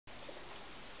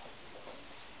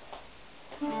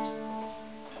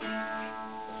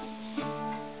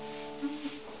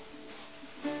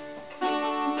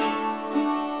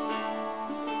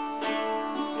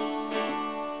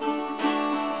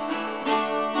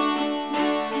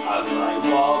As I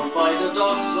walked by the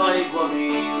dockside one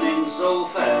evening so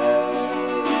fair,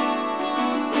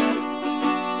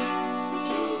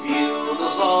 to view the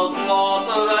salt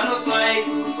water and the tight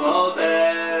salt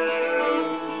air,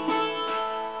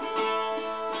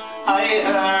 I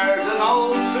heard an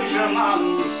old fisherman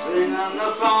singing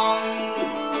a song.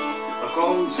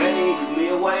 Come take me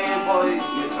away, boys,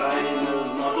 my time is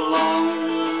not long.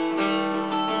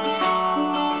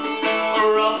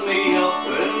 Wrap me up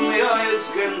in me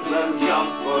oilskins and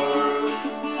jumpers,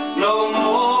 no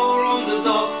more on the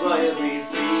docks I'll be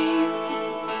seen.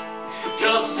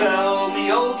 Just tell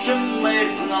me, old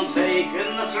shipmates, and I'm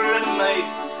taking a trip,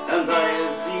 mates, and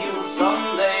I'll see you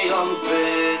someday on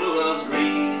Fiddler's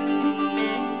Green.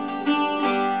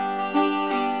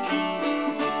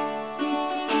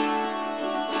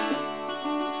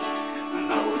 And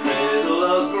now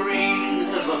Fiddler's Green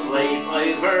is a place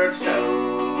I've heard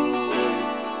tell,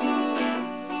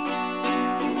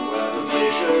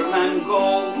 fishermen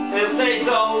go if they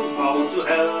don't go to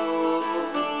hell,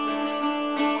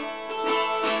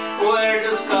 where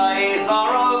the skies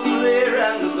are all clear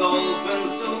and the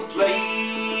dolphins do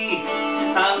play,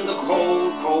 and the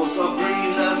cold coast of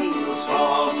Greenland is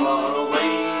far, far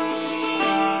away.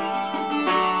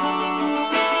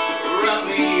 Wrap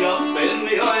me up in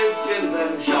the oilskins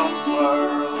and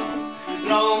jumpers,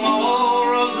 no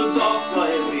more on the docks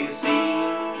I'll be seen.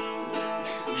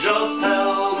 Just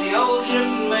tell me, old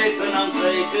shipmates, and I'm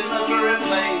taking a trip,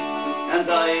 mates, and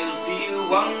I'll see you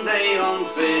one day on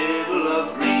Fiddler's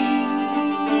Green.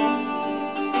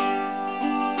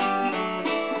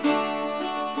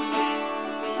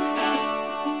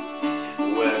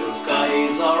 Where the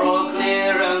skies are all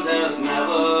clear and there's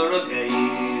never a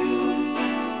gale,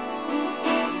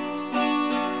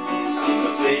 and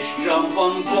the fish jump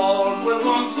on board with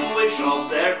one swish of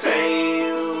their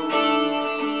tail.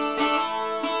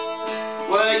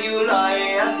 Where you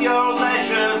lie at your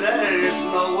leisure, there's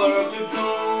no work to do,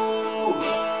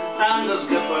 and the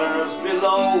skippers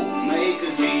below make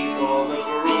a tea for the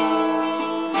crew.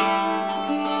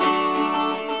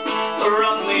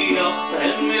 Wrap me up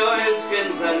in me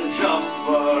oilskins and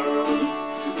jumpers,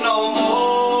 no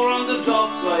more on the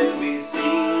docks I'll be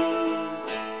seen.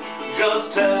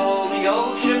 Just tell me,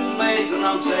 old shipmates, and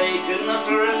I'm taking a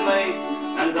trip, mates,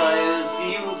 and I'll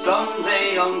see you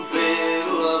someday on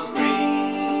Fiddler's Green.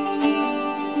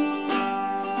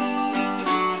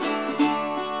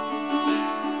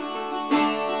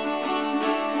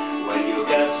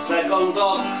 Back on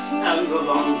docks and the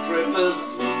long trip is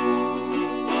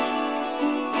through,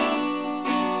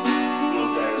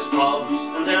 there's pubs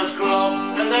and there's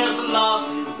clubs and there's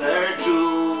lassies there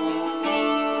too,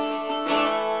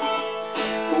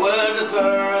 where the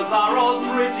girls are all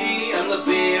pretty and the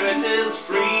beer it is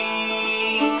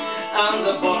free, and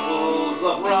the bottles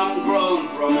of rum grown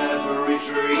from every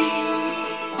tree.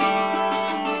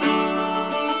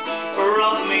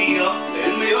 Wrap me up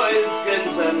in me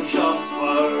oilskins and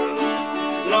jumpers,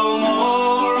 no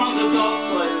more on the docks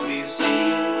I'll be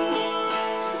seen.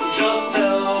 Just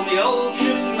tell me, old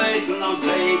shipmates, and I'm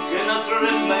taking a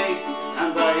trip, mates,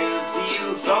 and I'll see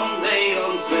you someday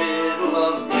on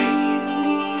Fiddler's Green.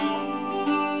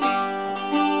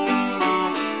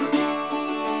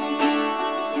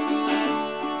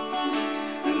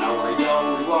 And now I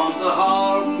don't want a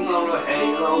harp nor a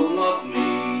halo, not me.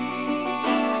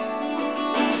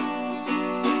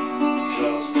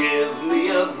 Just give me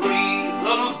a breeze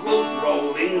on a good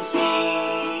rolling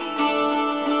sea,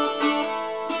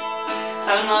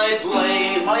 and I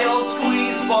play my old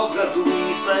squeeze box as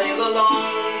we sail along,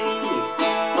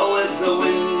 with the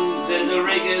wind in the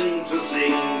rigging to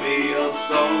sing me a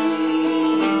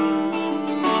song.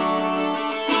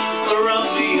 Wrap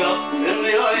me up in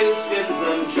the oilskins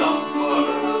and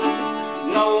jumpers,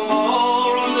 no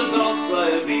more on the docks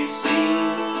I'll be seen.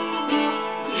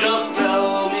 Just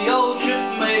tell me, old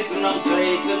shipmates, and I'm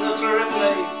taking a trip,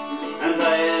 mates, and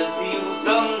I'll see you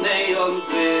someday on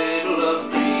Fiddler's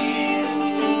Green.